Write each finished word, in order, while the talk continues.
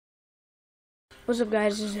What's up,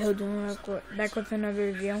 guys? This is Hill doing back with another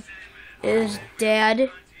review. Is Dad?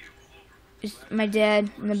 Is my dad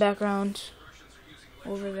in the background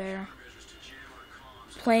over there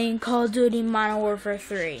playing Call of Duty Modern Warfare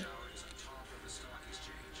 3?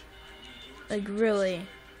 Like, really?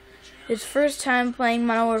 His first time playing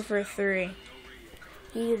Modern Warfare 3.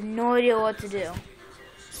 He has no idea what to do.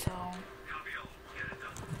 So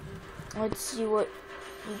let's see what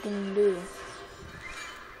we can do.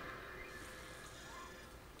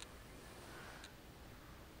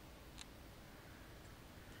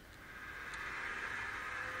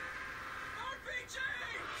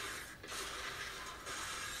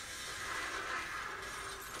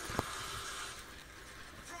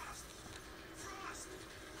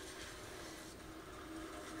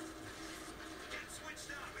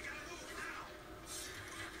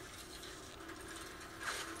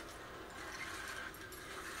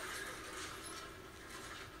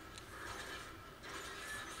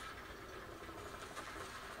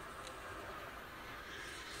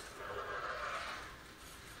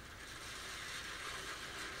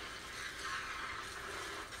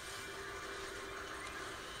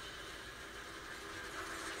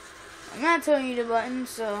 I'm not telling you the button,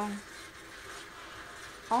 so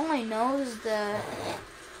all I know is that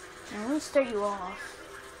I'm gonna start you off.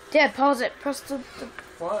 Dad, pause it. Press the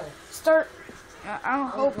Why? start. I'll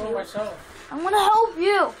help I'm you. myself. I'm gonna help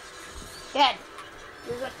you. Dad,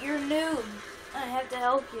 you're new. I have to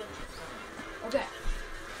help you. Okay.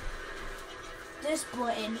 This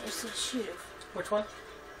button is to shoot. Which one?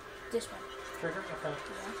 This one. Trigger? Okay.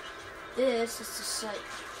 Yeah. This is to sight.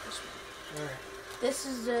 This one. Alright. This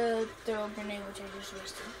is the throw grenade, which I just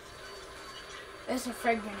listed. That's a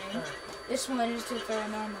frag grenade. Right. This one is to throw a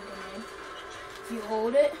normal grenade. If you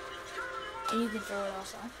hold it, and you can throw it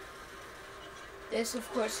also. This, of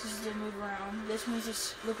course, is to move around. This one's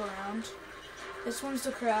to look around. This one's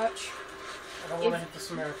to crouch. I don't want to hit the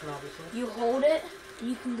Samaritan, obviously. You hold it, and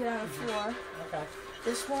you can get on the floor. Okay.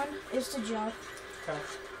 This one is to jump. Okay.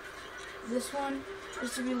 This one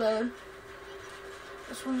is to reload.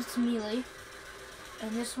 This one is to melee.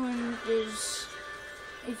 And this one is,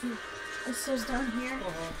 if you, it says down here,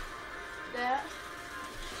 that.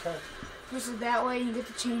 Okay. This is that way, you get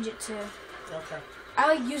to change it to. Okay. I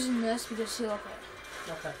like using this because see, look,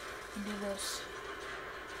 Okay. you do this.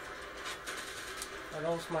 Are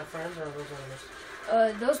those my friends or are those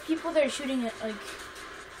enemies? Those people that are shooting it, like,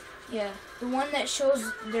 yeah, the one that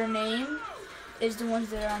shows their name is the ones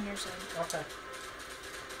that are on your side. Okay.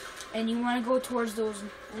 And you want to go towards those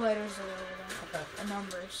letters or whatever, Okay. the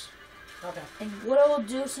numbers. Okay. And what it will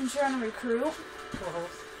do, since you're on a recruit,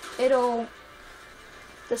 it'll,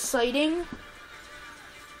 the sighting,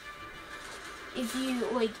 if you,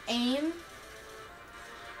 like, aim,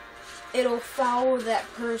 it'll follow that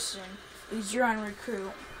person because you're on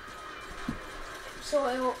recruit.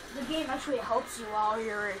 So the game actually helps you while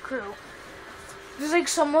you're a recruit. There's like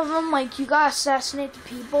some of them, like you gotta assassinate the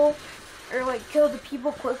people or like kill the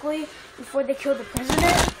people quickly before they kill the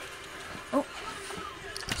president. Oh,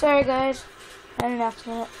 sorry guys, I had an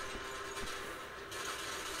accident.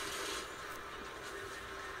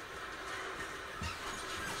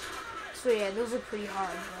 So yeah, those are pretty hard.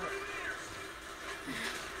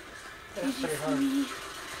 But That's pretty hard.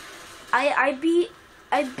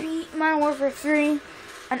 I beat Modern Warfare 3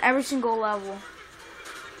 on every single level.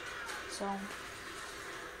 So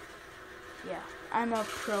yeah, I'm a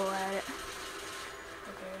pro at it.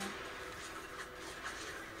 Okay.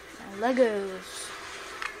 My Legos.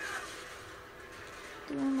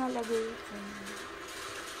 Doing my Lego thing.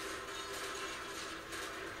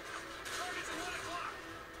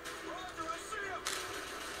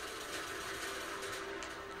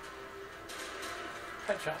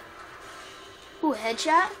 Headshot. Ooh,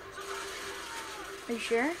 headshot? Are you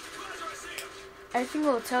sure? I think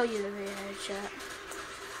it'll tell you that they headshot.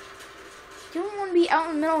 You don't want to be out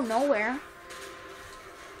in the middle of nowhere.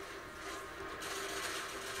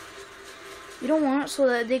 You don't want it so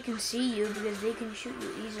that they can see you because they can shoot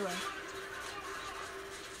you easily.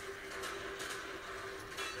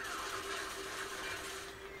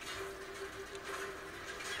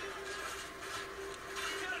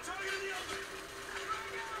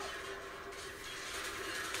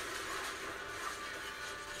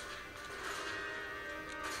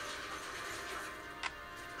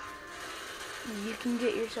 You can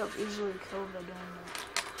get yourself easily killed by doing that.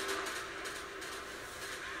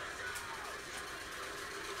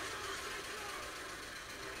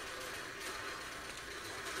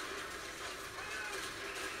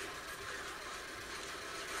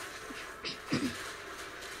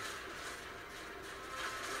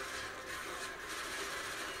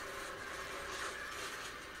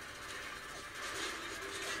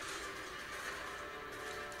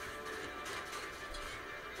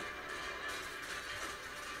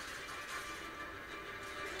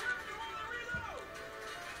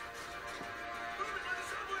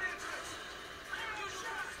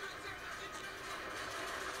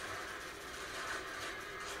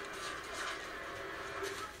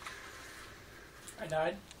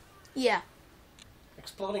 died? Yeah.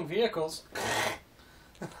 Exploding vehicles.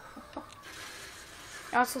 It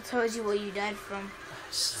also tells you what you died from.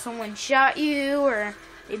 Someone shot you, or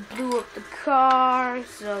they blew up the car,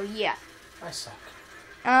 so yeah. I suck.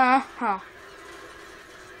 Uh-huh.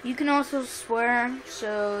 You can also swear,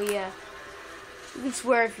 so yeah. You can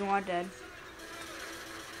swear if you want, Dad.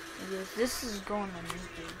 Because this is going on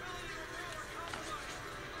YouTube.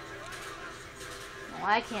 Well,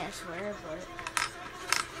 I can't swear, but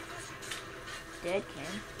Dad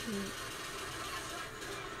can.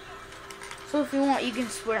 So if you want, you can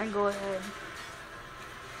swear and go ahead.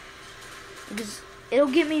 Because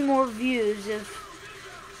it'll get me more views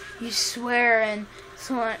if you swear and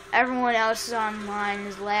everyone else online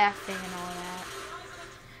is laughing and all that.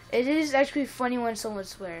 It is actually funny when someone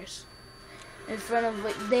swears in front of,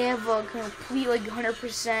 like, they have a complete, like,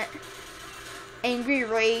 100% angry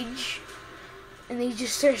rage, and they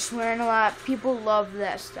just start swearing a lot. People love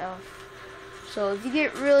that stuff. So if you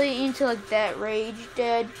get really into, like, that rage,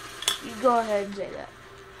 Dad, you go ahead and say that.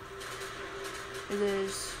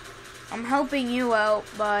 Because I'm helping you out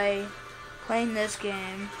by playing this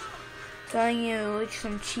game, telling you like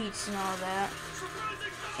some cheats and all that,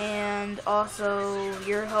 and also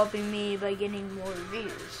you're helping me by getting more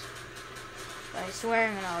views by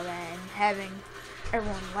swearing and all that and having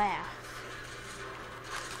everyone laugh.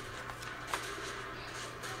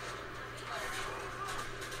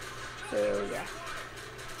 So yeah.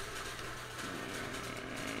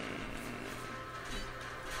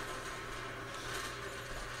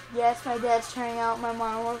 Yes, my dad's turning out my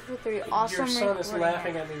Modern Warfare 3 awesome. Your son is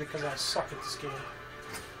laughing at me because I suck at this game.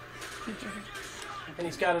 And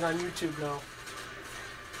he's got it on YouTube now.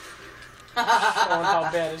 Showing how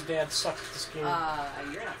bad his dad sucks at this game.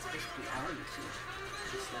 You're not supposed to be on YouTube.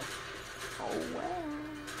 Oh, well.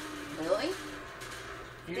 Really?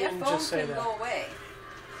 You That didn't phone just say can that. go away.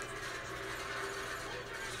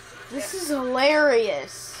 This is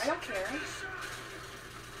hilarious. I don't care.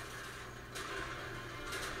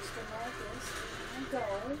 Go.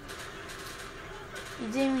 You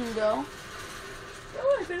didn't even go? No,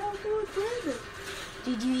 I've been out doing business.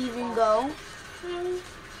 Did you even go?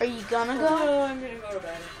 Are you gonna go? No, I'm gonna go to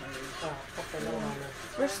bed. Oh, okay, no, no, no.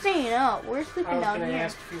 We're staying up. We're I sleeping was down going to here.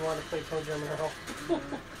 ask if you wanted to play Toe Jam in the hell.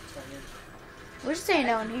 We're staying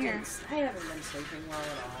down here. I haven't been sleeping well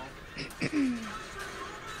at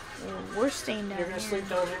all. We're staying down You're going to here. sleep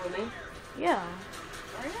down here with me? Yeah.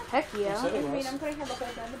 Are you? Heck You yeah. said I it mean, was. I'm gonna have a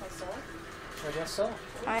whole bed to myself. I guess so.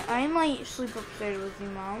 I might sleep upstairs with you,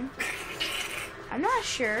 Mom. I'm not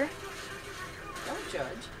sure. Don't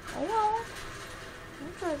judge. Oh well.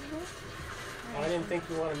 Don't judge me. Well, I didn't think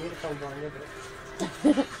you wanted me to come join you,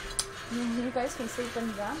 but You guys can sleep in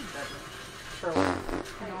the bed. sure. No.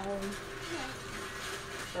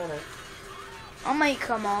 All right. I might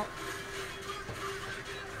come out.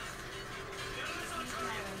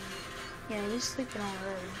 Yeah, he's sleeping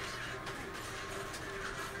already.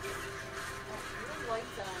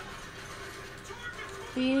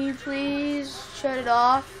 Can you please shut it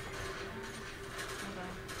off?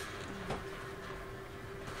 Okay.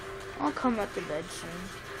 I'll come up to bed soon.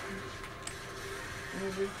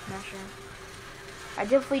 Maybe, not sure. I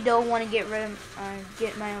definitely don't want to get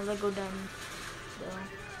my Lego done. So.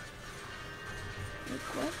 Wait,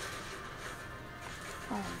 what?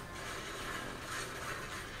 Oh.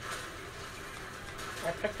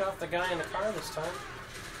 I picked off the guy in the car this time.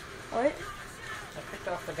 What? I picked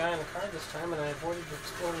off the guy in the car this time and I avoided the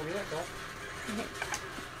exploding vehicle.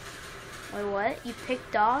 Wait, what? You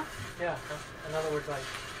picked off? Yeah, in other words, like,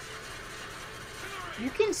 You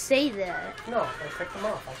can say that. no, I picked him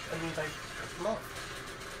off. I mean, I picked him off.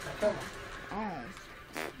 I killed him. Oh.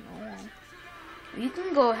 No. You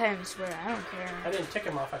can go ahead and swear. I don't care. I didn't tick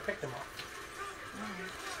him off, I picked him off.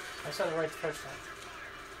 I said it right the first time.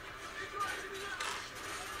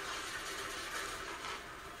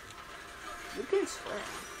 You can swear.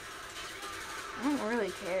 I don't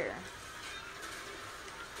really care.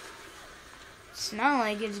 It's not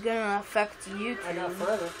like it's gonna affect you. I got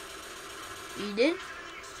further. You did?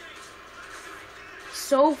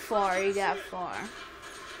 So far, you got far.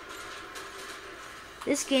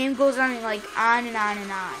 This game goes on like on and on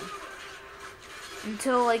and on.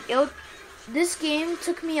 Until like this game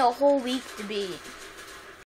took me a whole week to beat.